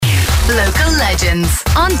Local legends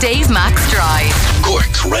on Dave Max Drive.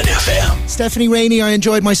 Cork's Red FM. Stephanie, Rainey, I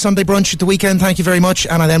enjoyed my Sunday brunch at the weekend, thank you very much,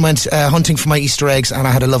 and I then went hunting for my Easter eggs and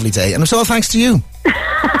I had a lovely day, and it's all thanks to you.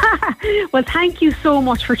 Well, thank you so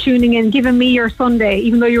much for tuning in, giving me your Sunday,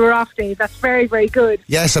 even though you were off, Dave. That's very, very good.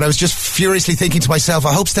 Yes, and I was just furiously thinking to myself,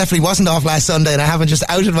 I hope Stephanie wasn't off last Sunday and I haven't just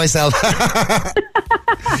outed myself.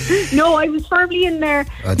 No, I was firmly in there,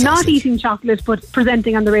 Fantastic. Not eating chocolate, but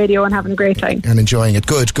presenting on the radio and having a great time. And enjoying it.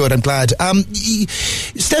 Good, I'm glad.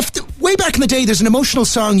 Steph, way back in the day, there's an emotional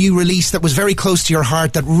song you released that was very close to your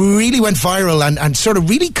heart that really went viral and sort of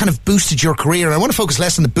really kind of boosted your career. And I want to focus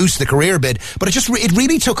less on the boost of the career bit, but it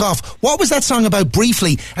really took off. What was that song about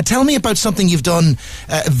briefly? And tell me about something you've done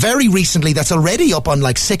very recently that's already up on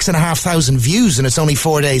like 6,500 views and it's only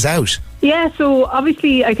 4 days out. Yeah, so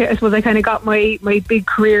obviously I suppose I kind of got my big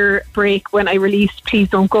career break when I released Please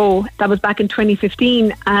Don't Go. That was back in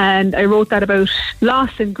 2015, and I wrote that about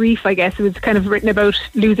loss and grief, I guess. It was kind of written about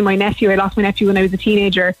losing my nephew. I lost my nephew when I was a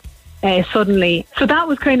teenager. Suddenly. So that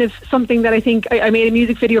was kind of something that I think I made a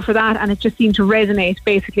music video for that, and it just seemed to resonate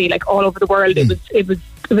basically like all over the world.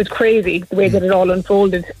 It was crazy the way that it all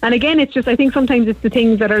unfolded. And again, it's just, I think sometimes it's the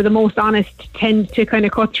things that are the most honest tend to kind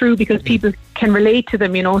of cut through because people can relate to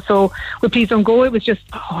them, you know. So with Please Don't Go, it was just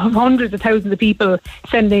hundreds of thousands of people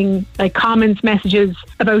sending like comments, messages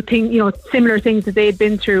about things, you know, similar things that they'd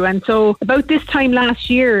been through. And so about this time last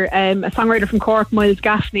year, a songwriter from Cork, Miles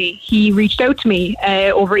Gaffney, he reached out to me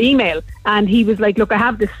over email, and he was like, look, I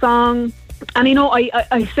have this song. And you know,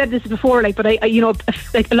 I said this before, like, but I you know,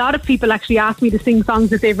 like a lot of people actually ask me to sing songs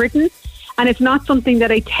that they've written, and it's not something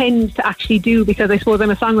that I tend to actually do because I suppose I'm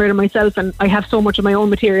a songwriter myself and I have so much of my own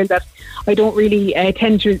material that I don't really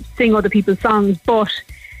tend to sing other people's songs. But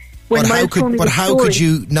how could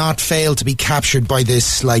you not fail to be captured by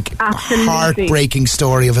this like heartbreaking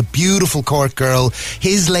story of a beautiful Cork girl,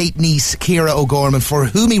 his late niece Ciara O'Gorman, for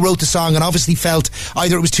whom he wrote the song and obviously felt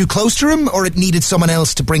either it was too close to him or it needed someone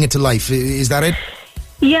else to bring it to life. Is that it?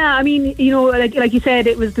 Yeah, I mean, you know, like you said,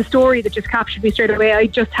 it was the story that just captured me straight away. I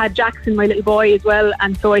just had Jackson, my little boy, as well,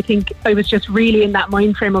 and so I think I was just really in that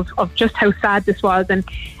mind frame of just how sad this was. And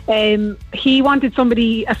he wanted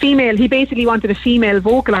a female. He basically wanted a female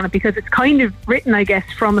vocal on it because it's kind of written, I guess,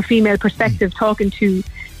 from a female perspective, talking to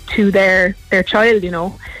their child, you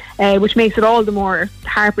know. Which makes it all the more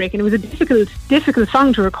heartbreaking. It was a difficult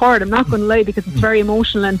song to record, I'm not going to lie, because it's very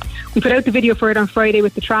emotional, and we put out the video for it on Friday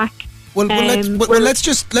with the track. We've kind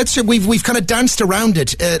of danced around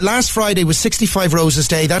it. Last Friday was 65 Roses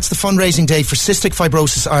Day. That's the fundraising day for Cystic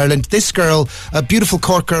Fibrosis Ireland. This girl, a beautiful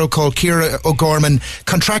Cork girl called Ciara O'Gorman,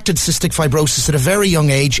 contracted cystic fibrosis at a very young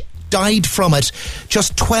age, died from it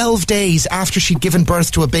just 12 days after she'd given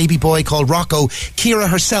birth to a baby boy called Rocco. Ciara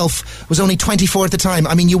herself was only 24 at the time.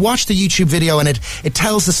 I mean, you watch the YouTube video and it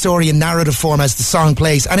tells the story in narrative form as the song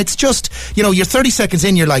plays, and it's just, you know, you're 30 seconds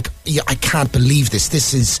in, you're like, yeah, I can't believe this.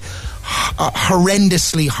 This is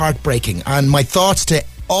horrendously heartbreaking, and my thoughts to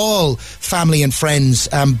all family and friends,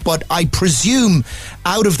 but I presume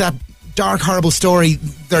out of that dark, horrible story,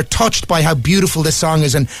 they're touched by how beautiful this song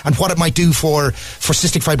is and what it might do for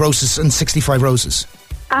cystic fibrosis and 65 Roses.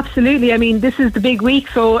 Absolutely. I mean, this is the big week,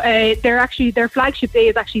 so their flagship day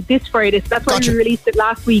is actually this Friday, so that's why we released it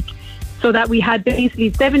last week, so that we had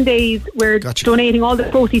basically 7 days. We're donating all the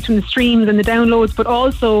proceeds from the streams and the downloads, but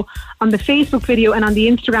also on the Facebook video and on the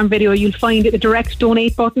Instagram video you'll find a direct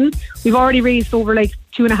donate button. We've already raised over like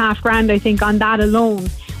 $2,500 I think on that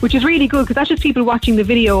alone, which is really good because that's just people watching the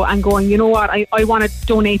video and going, you know what, I want to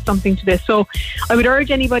donate something to this. So I would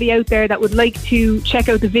urge anybody out there that would like to check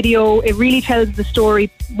out the video. It really tells the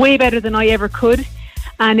story way better than I ever could,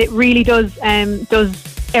 and it really does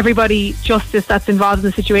everybody justice that's involved in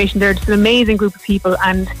the situation. They're just an amazing group of people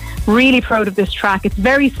and really proud of this track. It's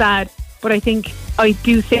very sad, but I do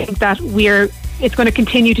think that it's going to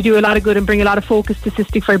continue to do a lot of good and bring a lot of focus to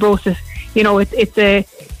cystic fibrosis. You know, it's an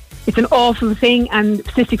awful thing, and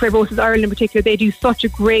Cystic Fibrosis Ireland in particular, they do such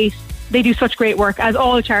great work, as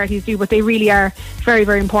all charities do, but they really are very,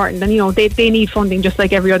 very important, and you know, they need funding just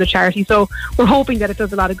like every other charity, so we're hoping that it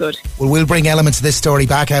does a lot of good. Well, we'll bring elements of this story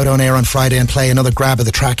back out on air on Friday and play another grab of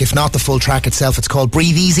the track, if not the full track itself. It's called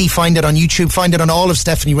Breathe Easy. Find it on YouTube, find it on all of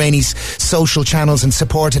Stephanie Rainey's social channels and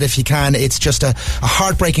support it if you can. It's just a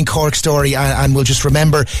heartbreaking Cork story, and we'll just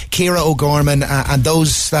remember Ciara O'Gorman and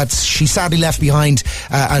those that she sadly left behind,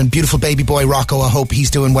 and beautiful baby boy Rocco. I hope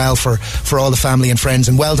he's doing well for all the family and friends,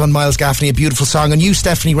 and well done Miles Gaffney, a beautiful song, and you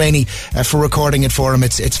Stephanie Rainey for recording it for him.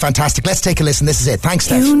 It's fantastic. Let's take a listen. This is it. Thanks,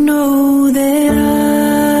 Steph. You know that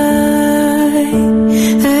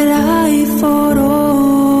I fought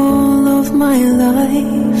all of my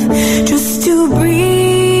life just to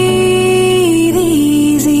breathe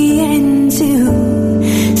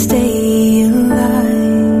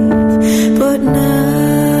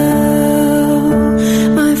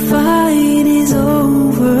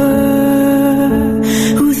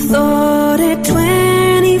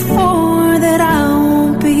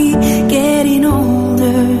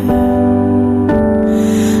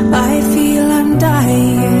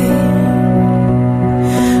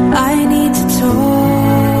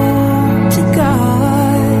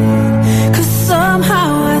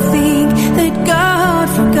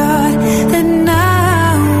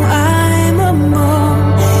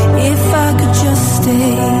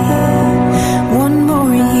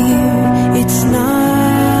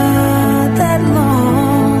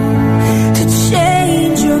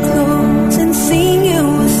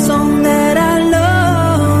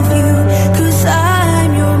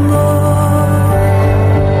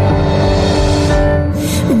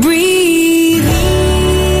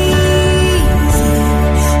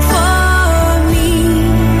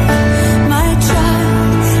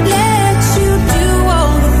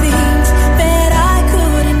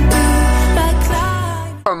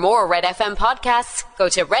more Red FM podcasts, go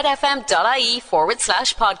to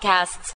redfm.ie/podcasts.